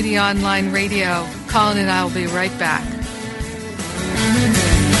on Unity Online Radio. Colin and I will be right back.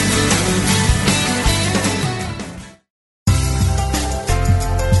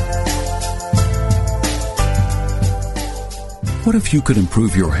 What if you could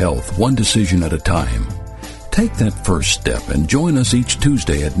improve your health one decision at a time? Take that first step and join us each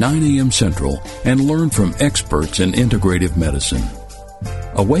Tuesday at 9 a.m. Central and learn from experts in integrative medicine.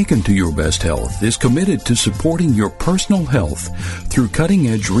 Awaken to Your Best Health is committed to supporting your personal health through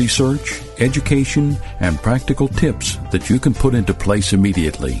cutting-edge research, education, and practical tips that you can put into place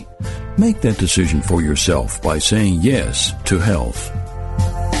immediately. Make that decision for yourself by saying yes to health.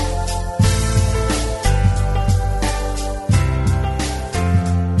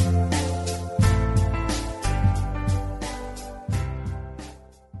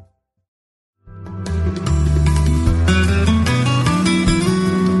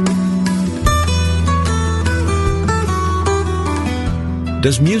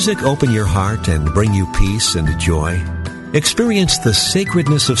 Does music open your heart and bring you peace and joy? Experience the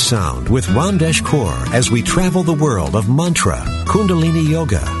sacredness of sound with Ramdesh Kaur as we travel the world of mantra, Kundalini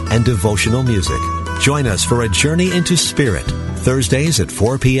Yoga, and devotional music. Join us for a journey into spirit, Thursdays at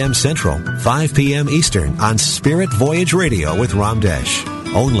 4 p.m. Central, 5 p.m. Eastern on Spirit Voyage Radio with Ramdesh.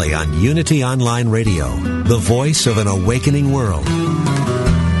 Only on Unity Online Radio, the voice of an awakening world.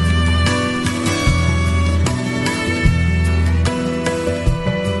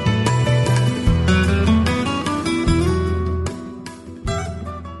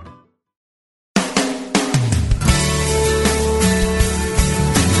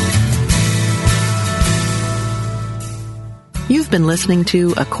 You've been listening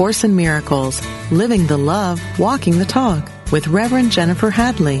to A Course in Miracles, Living the Love, Walking the Talk with Reverend Jennifer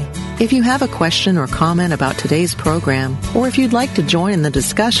Hadley. If you have a question or comment about today's program, or if you'd like to join in the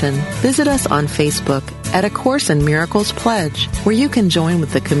discussion, visit us on Facebook at A Course in Miracles Pledge, where you can join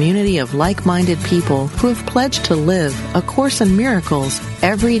with the community of like-minded people who have pledged to live A Course in Miracles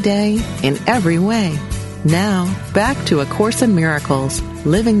every day in every way. Now, back to A Course in Miracles,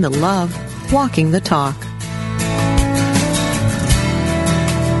 Living the Love, Walking the Talk.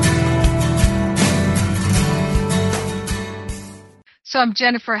 So I'm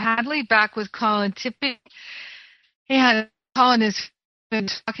Jennifer Hadley, back with Colin Tipping. And Colin has been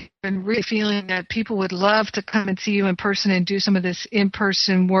really feeling that people would love to come and see you in person and do some of this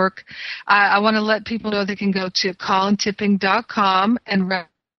in-person work. I want to let people know they can go to colintipping.com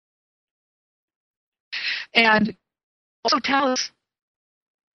and also tell us.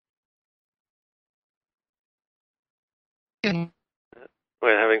 We're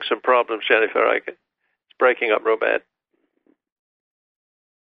having some problems, Jennifer. It's breaking up real bad.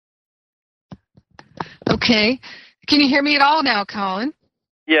 Okay. Can you hear me at all now, Colin?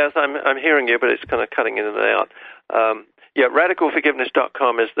 Yes, I'm hearing you, but it's kind of cutting in and out.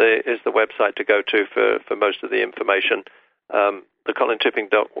 Radicalforgiveness.com is the website to go to for most of the information. The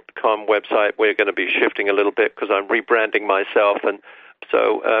colintipping.com website, we're going to be shifting a little bit because I'm rebranding myself, and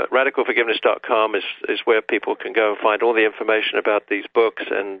so radicalforgiveness.com is where people can go and find all the information about these books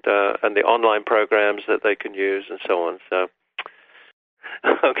and the online programs that they can use and so on. So.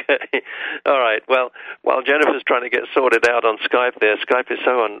 Okay. All right. Well, while Jennifer's trying to get sorted out on Skype there, Skype is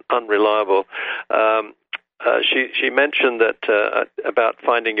so unreliable. She mentioned that about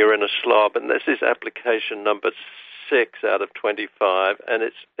finding your inner slob, and this is application number 6 out of 25, and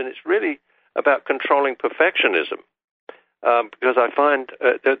it's really about controlling perfectionism, because I find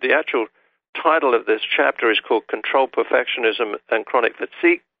the actual title of this chapter is called "Control Perfectionism and Chronic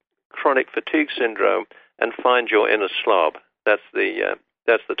Fatigue Syndrome, and Find Your Inner Slob." That's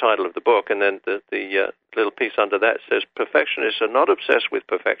the title of the book, and then the little piece under that says, perfectionists are not obsessed with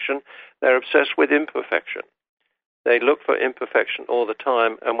perfection, they're obsessed with imperfection. They look for imperfection all the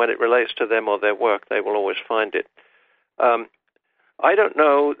time, and when it relates to them or their work, they will always find it. I don't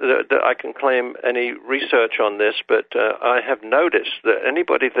know that I can claim any research on this, but I have noticed that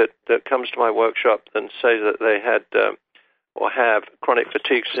anybody that comes to my workshop and says that they had or have chronic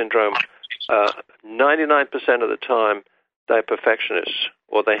fatigue syndrome, 99% of the time, they're perfectionists,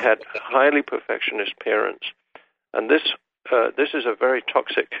 or they had highly perfectionist parents. And this is a very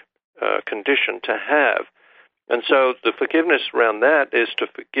toxic condition to have. And so the forgiveness around that is to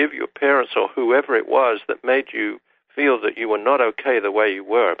forgive your parents or whoever it was that made you feel that you were not okay the way you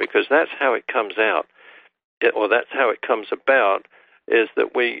were, because that's how it comes out, or that's how it comes about, is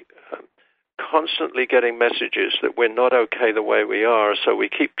that we constantly getting messages that we're not okay the way we are, so we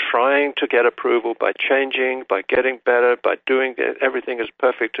keep trying to get approval by changing, by getting better, by doing everything as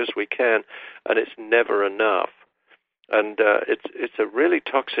perfect as we can, and it's never enough. And it's a really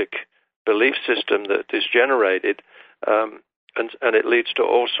toxic belief system that is generated, and it leads to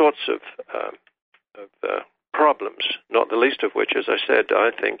all sorts of problems, not the least of which, as I said,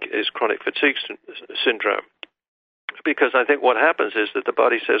 I think is chronic fatigue syndrome. Because I think what happens is that the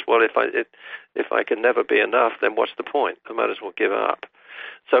body says, well, if I can never be enough, then what's the point? I might as well give up.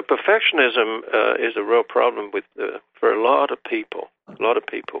 So perfectionism is a real problem for a lot of people,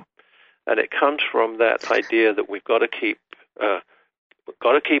 and it comes from that idea that we've got to keep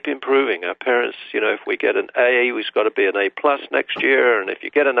improving. Our parents, if we get an A, we've got to be an A+ next year, and if you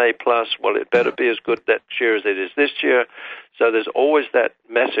get an A+, well, it better be as good next year as it is this year. So there's always that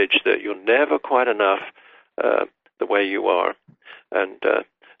message that you're never quite enough the way you are. And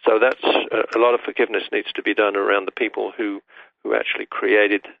so that's a lot of forgiveness needs to be done around the people who actually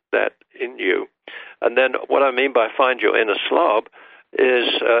created that in you. And then what I mean by find your inner slob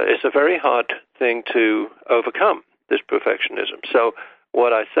is it's a very hard thing to overcome, this perfectionism. So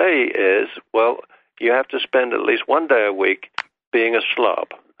what I say is, well, you have to spend at least one day a week being a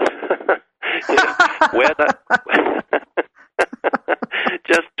slob. Where that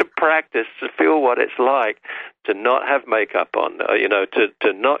just to practice, to feel what it's like to not have makeup on,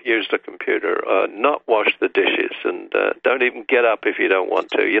 to not use the computer, not wash the dishes, and don't even get up if you don't want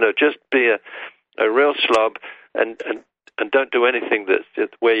to. Just be a real slob, and don't do anything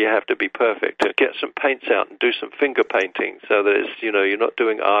that's where you have to be perfect. Get some paints out and do some finger painting, so that it's, you're not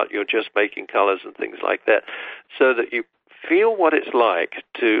doing art, you're just making colors and things like that, so that you feel what it's like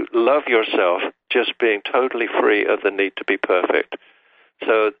to love yourself, just being totally free of the need to be perfect.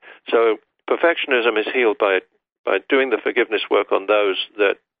 So perfectionism is healed by doing the forgiveness work on those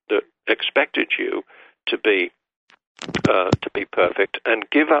that expected you to be perfect, and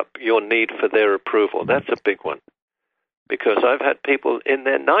give up your need for their approval. That's a big one, because I've had people in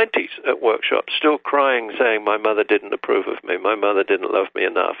their 90s at workshops still crying, saying, "My mother didn't approve of me. My mother didn't love me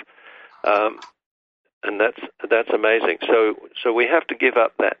enough," and that's amazing. So we have to give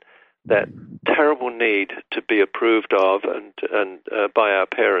up that that terrible need to be approved of and by our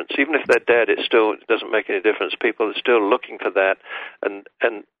parents. Even if they're dead, it doesn't make any difference. People are still looking for that, and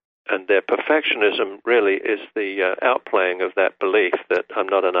their perfectionism really is the outplaying of that belief that I'm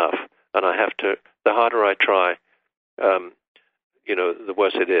not enough, and I have to. The harder I try, the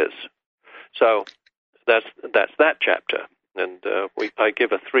worse it is. So that's that chapter, and I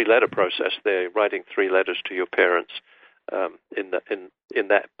give a 3-letter process there, writing 3 letters to your parents in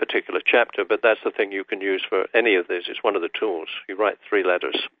that particular chapter. But that's the thing you can use for any of this. It's one of the tools. You write 3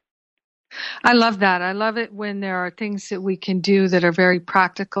 letters. I love that. I love it when there are things that we can do that are very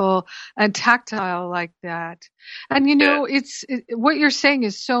practical and tactile like that. And, what you're saying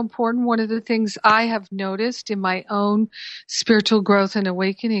is so important. One of the things I have noticed in my own spiritual growth and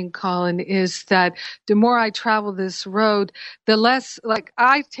awakening, Colin, is that the more I travel this road, the less,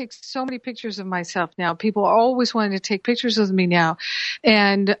 I take so many pictures of myself now. People are always wanting to take pictures of me now.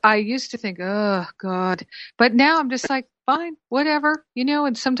 And I used to think, oh, God. But now I'm just like, fine, whatever,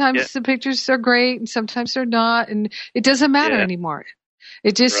 and sometimes the pictures are great and sometimes they're not, and it doesn't matter anymore.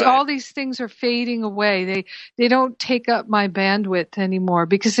 It just, all these things are fading away. They don't take up my bandwidth anymore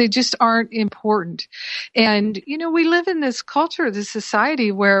because they just aren't important. And, we live in this culture, this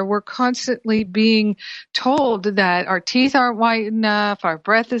society where we're constantly being told that our teeth aren't white enough, our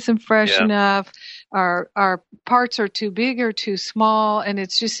breath isn't fresh enough, our parts are too big or too small, and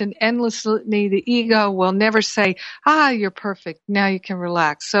it's just an endless litany. The ego will never say, you're perfect, now you can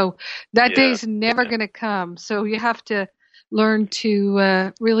relax. So that day's never going to come. So you have to learn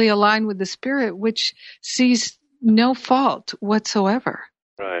to really align with the Spirit, which sees no fault whatsoever.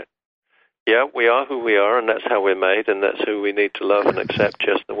 Right. Yeah, we are who we are, and that's how we're made, and that's who we need to love and accept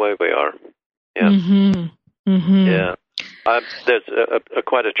just the way we are. Yeah. Mm-hmm. Mm-hmm. Yeah. There's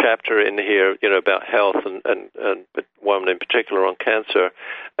quite a chapter in here, about health but one in particular on cancer,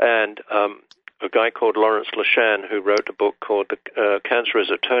 and a guy called Lawrence Lashan who wrote a book called Cancer is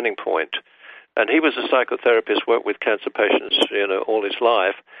a Turning Point. And he was a psychotherapist, worked with cancer patients, all his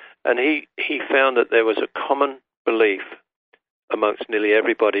life. And he found that there was a common belief amongst nearly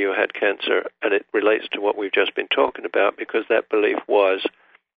everybody who had cancer, and it relates to what we've just been talking about, because that belief was,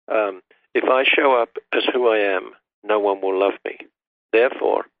 if I show up as who I am, no one will love me.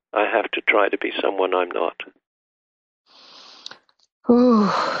 Therefore, I have to try to be someone I'm not. Ooh,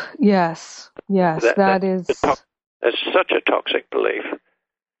 yes. That is... It's such a toxic belief.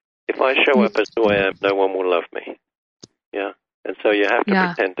 If I show up as who I am, no one will love me. Yeah. And so you have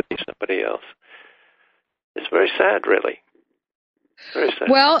to pretend to be somebody else. It's very sad, really. Very sad.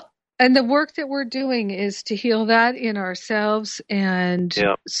 Well, and the work that we're doing is to heal that in ourselves. And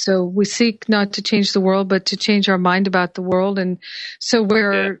so we seek not to change the world, but to change our mind about the world. And so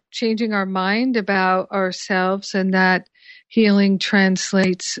we're changing our mind about ourselves, and that healing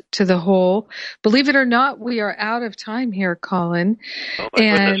translates to the whole. Believe it or not, we are out of time here, Colin. Oh, my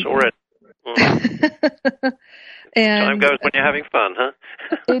goodness, already. And time goes when you're having fun, huh?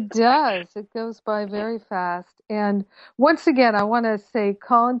 It does. It goes by very fast. And once again, I want to say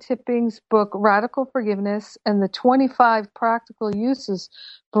Colin Tipping's book, Radical Forgiveness, and the 25 Practical Uses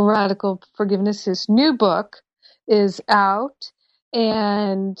for Radical Forgiveness, his new book, is out.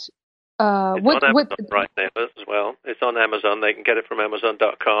 And it's on Amazon right now as well. It's on Amazon. They can get it from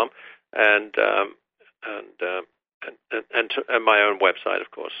Amazon.com and my own website,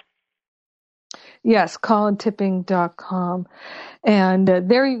 of course. Yes, colintipping.com. And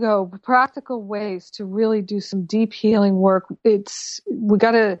there you go. Practical ways to really do some deep healing work. We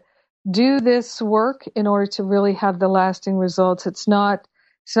got to do this work in order to really have the lasting results. It's not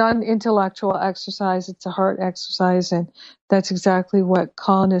an intellectual exercise. It's a heart exercise. And that's exactly what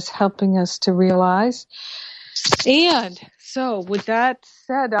Colin is helping us to realize. And so with that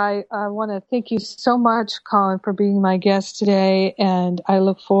said, I want to thank you so much, Colin, for being my guest today. And I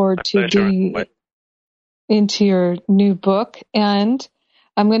look forward to getting into your new book. And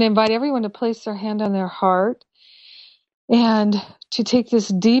I'm going to invite everyone to place their hand on their heart and to take this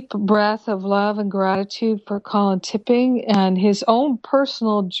deep breath of love and gratitude for Colin Tipping and his own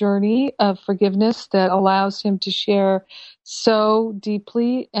personal journey of forgiveness that allows him to share so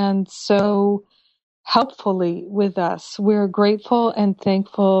deeply and so helpfully with us. We're grateful and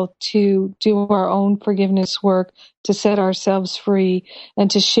thankful to do our own forgiveness work, to set ourselves free, and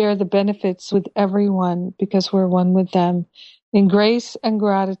to share the benefits with everyone because we're one with them. In grace and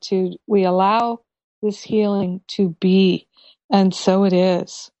gratitude, we allow this healing to be, and so it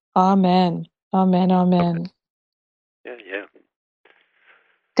is. Amen. Amen. Amen. Yeah.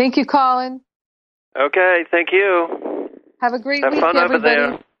 Thank you, Colin. Okay, thank you. Have a great week, everybody. Have fun over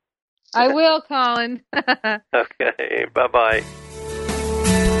there. I will, Colin. Okay, bye-bye.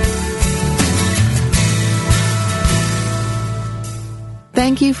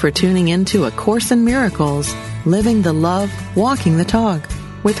 Thank you for tuning in to A Course in Miracles, Living the Love, Walking the Talk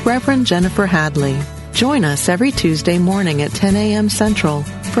with Reverend Jennifer Hadley. Join us every Tuesday morning at 10 a.m. Central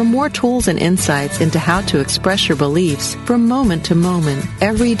for more tools and insights into how to express your beliefs from moment to moment,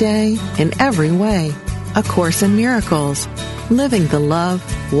 every day, in every way. A Course in Miracles, Living the Love,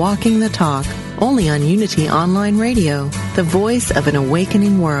 Walking the Talk, only on Unity Online Radio, the voice of an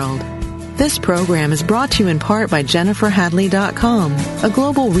awakening world. This program is brought to you in part by JenniferHadley.com, a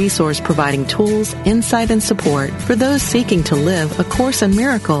global resource providing tools, insight, and support for those seeking to live A Course in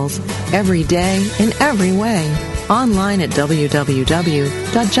Miracles every day in every way. Online at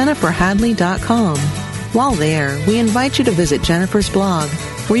www.JenniferHadley.com. While there, we invite you to visit Jennifer's blog,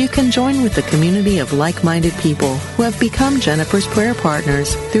 where you can join with the community of like-minded people who have become Jennifer's prayer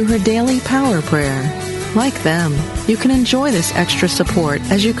partners through her daily power prayer. Like them, you can enjoy this extra support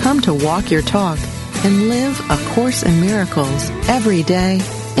as you come to walk your talk and live A Course in Miracles every day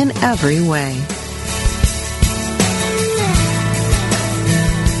in every way.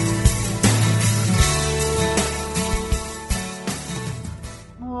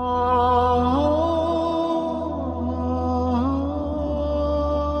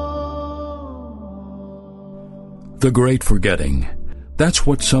 The Great Forgetting. That's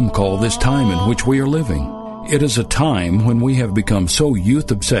what some call this time in which we are living. It is a time when we have become so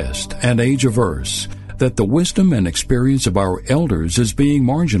youth-obsessed and age-averse that the wisdom and experience of our elders is being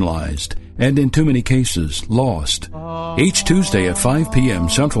marginalized and, in too many cases, lost. Each Tuesday at 5 p.m.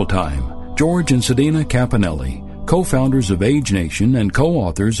 Central Time, George and Sedina Campanelli, co-founders of Age Nation and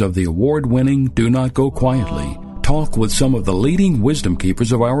co-authors of the award-winning Do Not Go Quietly, talk with some of the leading wisdom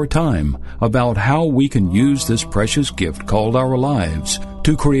keepers of our time about how we can use this precious gift called our lives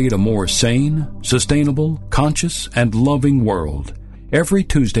to create a more sane, sustainable, conscious, and loving world. Every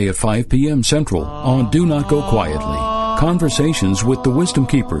Tuesday at 5 p.m. Central on Do Not Go Quietly, conversations with the wisdom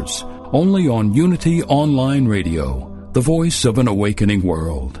keepers, only on Unity Online Radio, the voice of an awakening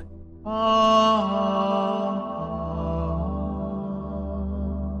world.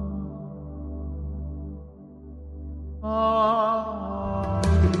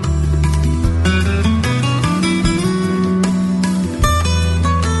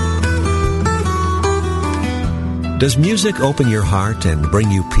 Does music open your heart and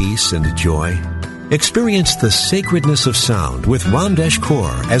bring you peace and joy? Experience the sacredness of sound with Ramdesh Kaur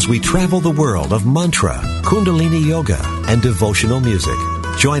as we travel the world of mantra, Kundalini Yoga, and devotional music.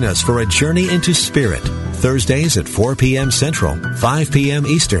 Join us for a journey into spirit, Thursdays at 4 p.m. Central, 5 p.m.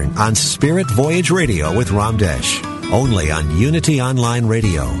 Eastern on Spirit Voyage Radio with Ramdesh. Only on Unity Online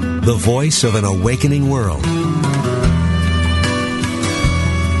Radio, the voice of an awakening world.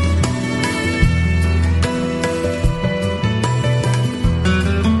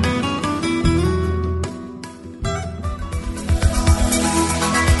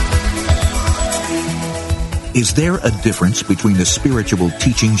 Is there a difference between the spiritual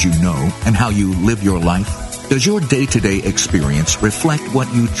teachings you know and how you live your life? Does your day-to-day experience reflect what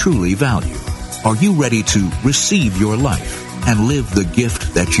you truly value? Are you ready to receive your life and live the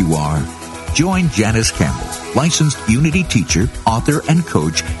gift that you are? Join Janice Campbell, licensed Unity teacher, author, and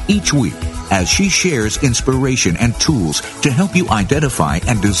coach each week as she shares inspiration and tools to help you identify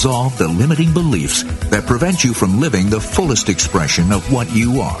and dissolve the limiting beliefs that prevent you from living the fullest expression of what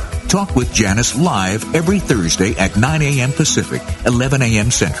you are. Talk with Janice live every Thursday at 9 a.m. Pacific, 11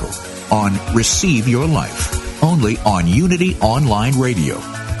 a.m. Central on Receive Your Life, only on Unity Online Radio,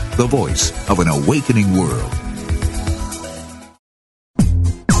 the voice of an awakening world.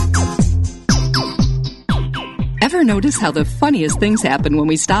 Ever notice how the funniest things happen when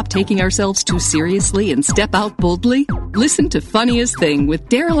we stop taking ourselves too seriously and step out boldly? Listen to Funniest Thing with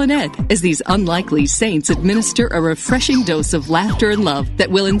Daryl and Ed as these unlikely saints administer a refreshing dose of laughter and love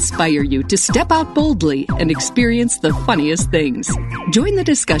that will inspire you to step out boldly and experience the funniest things. Join the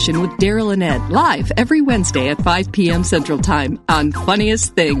discussion with Daryl and Ed live every Wednesday at 5 p.m. Central Time on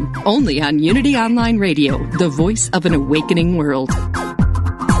Funniest Thing, only on Unity Online Radio, the voice of an awakening world.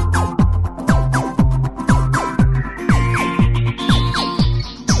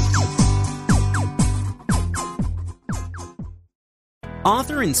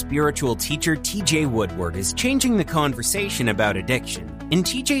 Author and spiritual teacher TJ Woodward is changing the conversation about addiction. In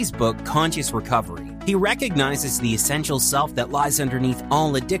TJ's book, Conscious Recovery, he recognizes the essential self that lies underneath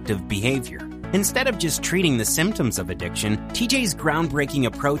all addictive behavior. Instead of just treating the symptoms of addiction, TJ's groundbreaking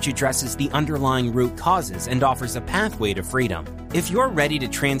approach addresses the underlying root causes and offers a pathway to freedom. If you're ready to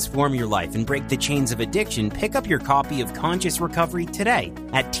transform your life and break the chains of addiction, pick up your copy of Conscious Recovery today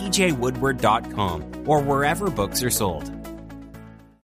at tjwoodward.com or wherever books are sold.